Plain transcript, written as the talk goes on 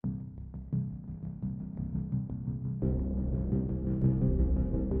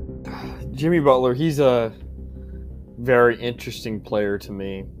Jimmy Butler, he's a very interesting player to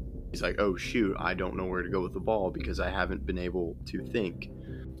me. He's like, oh shoot, I don't know where to go with the ball because I haven't been able to think.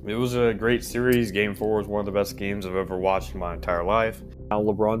 It was a great series. Game 4 was one of the best games I've ever watched in my entire life. Now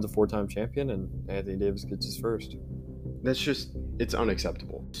LeBron's a 4-time champion, and Anthony Davis gets his first. It's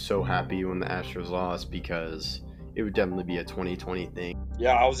unacceptable. So happy when the Astros lost because it would definitely be a 2020 thing.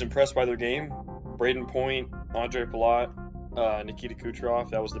 Yeah, I was impressed by their game. Braden Point, Andre Palat, Nikita Kucherov.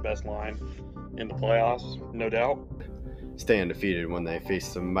 That was the best line in the playoffs, no doubt. Stay undefeated when they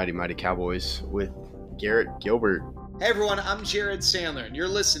face the mighty Cowboys with Garrett Gilbert. Hey everyone, I'm Jared Sandler, and you're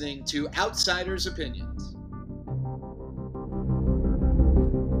listening to Outsiders Opinions.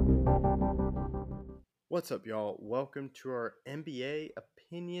 What's up, y'all? Welcome to our NBA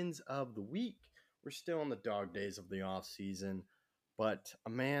Opinions of the Week. We're still in the dog days of the off season, but a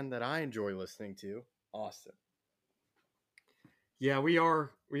man that I enjoy listening to, Austin. Yeah, we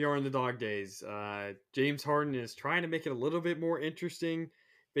are in the dog days. James Harden is trying to make it a little bit more interesting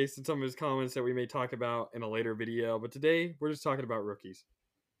based on some of his comments that we may talk about in a later video. But today, we're just talking about rookies.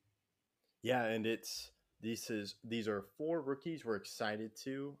 Yeah, and these are 4 rookies we're excited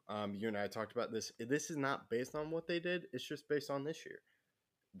to. You and I talked about this. This is not based on what they did. It's just based on this year.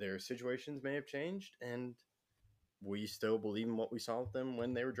 Their situations may have changed, and we still believe in what we saw with them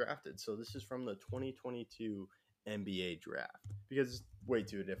when they were drafted. So this is from the 2022 NBA draft because it's way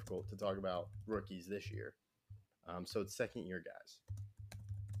too difficult to talk about rookies this year. So it's second year guys.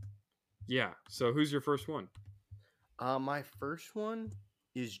 Yeah. So who's your first one? My first one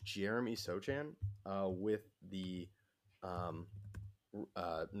is Jeremy Sochan with the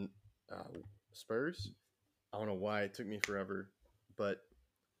Spurs. I don't know why it took me forever, but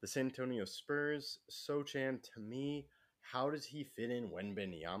the San Antonio Spurs, Sochan, to me, how does he fit in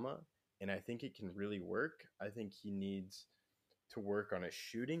Wembanyama? And I think it can really work. I think he needs to work on his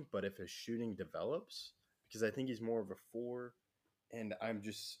shooting, but if his shooting develops, because I think he's more of a 4, and I'm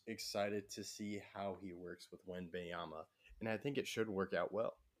just excited to see how he works with Wembanyama, and I think it should work out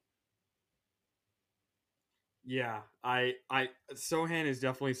well. Yeah, I Sohan is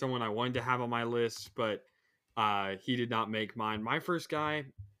definitely someone I wanted to have on my list, but he did not make mine. My first guy,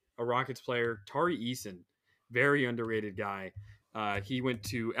 a Rockets player, Tari Eason, very underrated guy. He went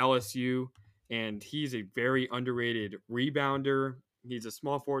to LSU, and he's a very underrated rebounder. He's a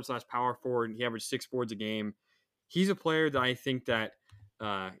small forward / power forward, and he averaged 6 boards a game. He's a player that I think that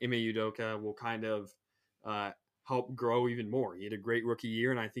Ime Udoka will kind of help grow even more. He had a great rookie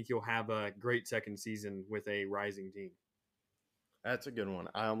year, and I think he'll have a great second season with a rising team. That's a good one.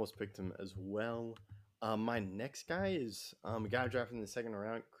 I almost picked him as well. My next guy is a guy drafted in the second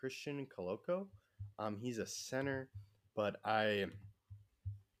round, Christian Koloko. He's a center, but I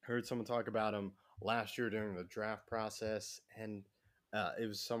heard someone talk about him last year during the draft process, and it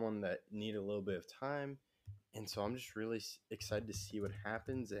was someone that needed a little bit of time. And so I'm just really excited to see what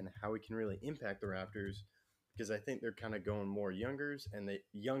happens and how he can really impact the Raptors, because I think they're kind of going more youngers, and not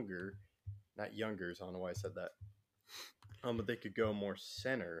youngers. I don't know why I said that. But they could go more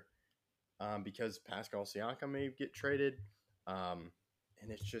center because Pascal Siakam may get traded. And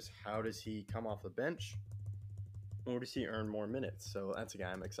it's just, how does he come off the bench, or does he earn more minutes? So that's a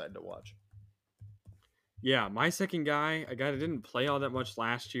guy I'm excited to watch. Yeah, my second guy, a guy that didn't play all that much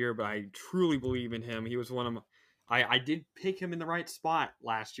last year, but I truly believe in him. He was one of my, I did pick him in the right spot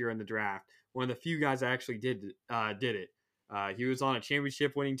last year in the draft. One of the few guys I actually did it. He was on a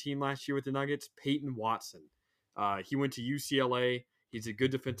championship winning team last year with the Nuggets, Peyton Watson. He went to UCLA. He's a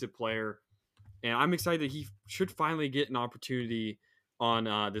good defensive player. And I'm excited that he should finally get an opportunity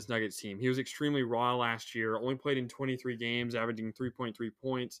on this Nuggets team. He was extremely raw last year, only played in 23 games, averaging 3.3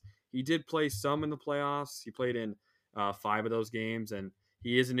 points. He did play some in the playoffs. He played in 5 of those games, and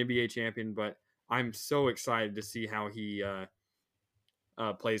he is an NBA champion, but I'm so excited to see how he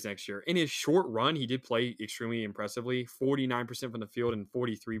plays next year. In his short run, he did play extremely impressively, 49% from the field and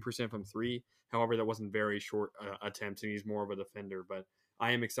 43% from 3. However, that wasn't very short attempts, and he's more of a defender, but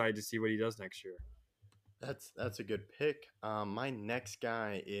I am excited to see what he does next year. That's a good pick. My next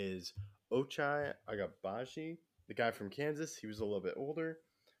guy is Ochai Agbaji, the guy from Kansas. He was a little bit older,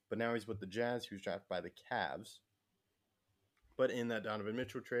 but now he's with the Jazz. He was drafted by the Cavs. But in that Donovan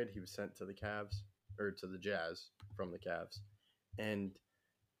Mitchell trade, he was sent to the Cavs, or to the Jazz from the Cavs. And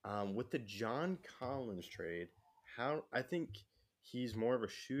with the John Collins trade, I think he's more of a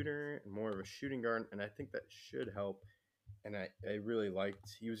shooter and more of a shooting guard, and I think that should help. And I really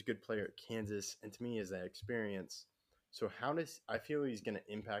liked, he was a good player at Kansas, and to me, is that experience. So I feel he's going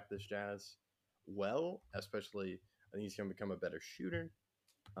to impact this Jazz well, especially I think he's going to become a better shooter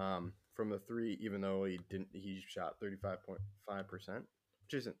from the 3, even though he shot 35.5%, which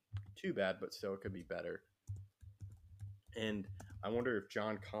which isn't too bad, but still it could be better. And I wonder if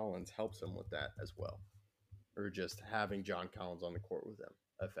John Collins helps him with that as well, or just having John Collins on the court with him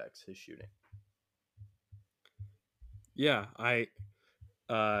affects his shooting. Yeah, I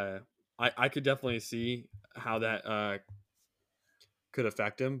could definitely see how that could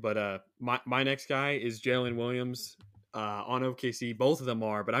affect him. But my next guy is Jalen Williams on OKC. Both of them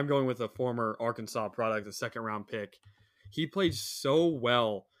are, but I'm going with a former Arkansas product, a second round pick. He played so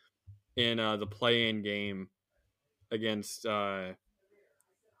well in the play-in game against.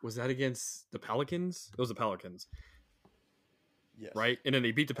 Was that against the Pelicans? It was the Pelicans, Yes, right? And then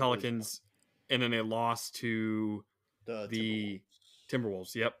they beat the I believe so. Pelicans, and then they lost to The the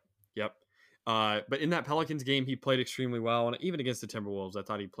Timberwolves. Timberwolves. Yep. But in that Pelicans game, he played extremely well, and even against the Timberwolves, I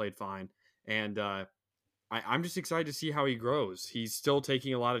thought he played fine. And I'm just excited to see how he grows. He's still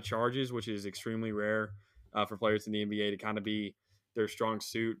taking a lot of charges, which is extremely rare for players in the NBA to kind of be their strong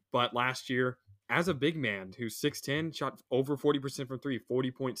suit. But last year, as a big man who's 6'10", shot over 40% from three,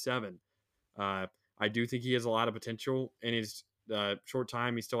 40.7. I do think he has a lot of potential in his short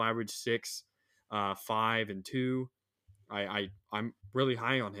time. He still averaged 6, 5, and 2. I'm really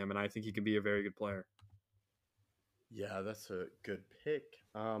high on him, and I think he can be a very good player. Yeah, that's a good pick.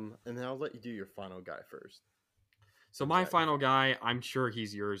 And then I'll let you do your final guy first. So my final guy, I'm sure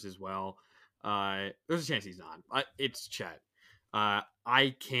he's yours as well. There's a chance he's not. It's Chet.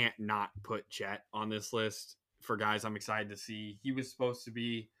 I can't not put Chet on this list for guys I'm excited to see. He was supposed to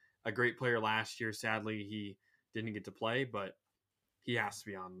be a great player last year. Sadly, he didn't get to play, but he has to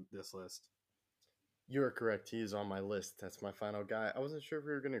be on this list. You are correct. He is on my list. That's my final guy. I wasn't sure if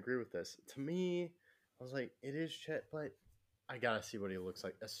we were going to agree with this. To me, I was like, it is Chet, but I got to see what he looks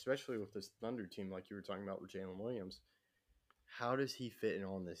like, especially with this Thunder team, like you were talking about with Jalen Williams. How does he fit in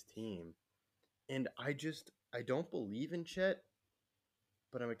on this team? And I don't believe in Chet,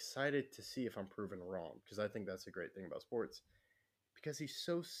 but I'm excited to see if I'm proven wrong because I think that's a great thing about sports. Because he's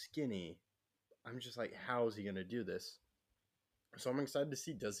so skinny, I'm just like, how is he going to do this? So I'm excited to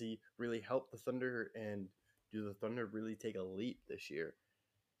see, does he really help the Thunder, and do the Thunder really take a leap this year?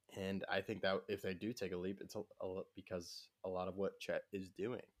 And I think that if they do take a leap, it's because a lot of what Chet is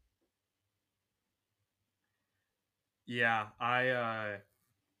doing. Yeah,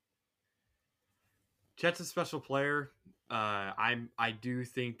 Chet's a special player. I do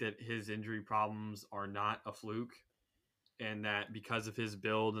think that his injury problems are not a fluke, and that because of his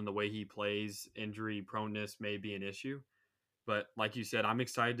build and the way he plays, injury proneness may be an issue. But like you said, I'm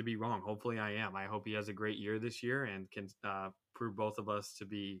excited to be wrong. Hopefully, I am. I hope he has a great year this year and can prove both of us to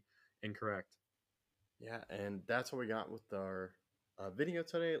be incorrect. Yeah, and that's what we got with our video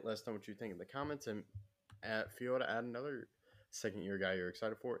today. Let us know what you think in the comments, and if you want to add another second year guy you're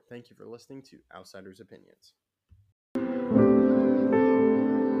excited for, thank you for listening to Outsiders Opinions.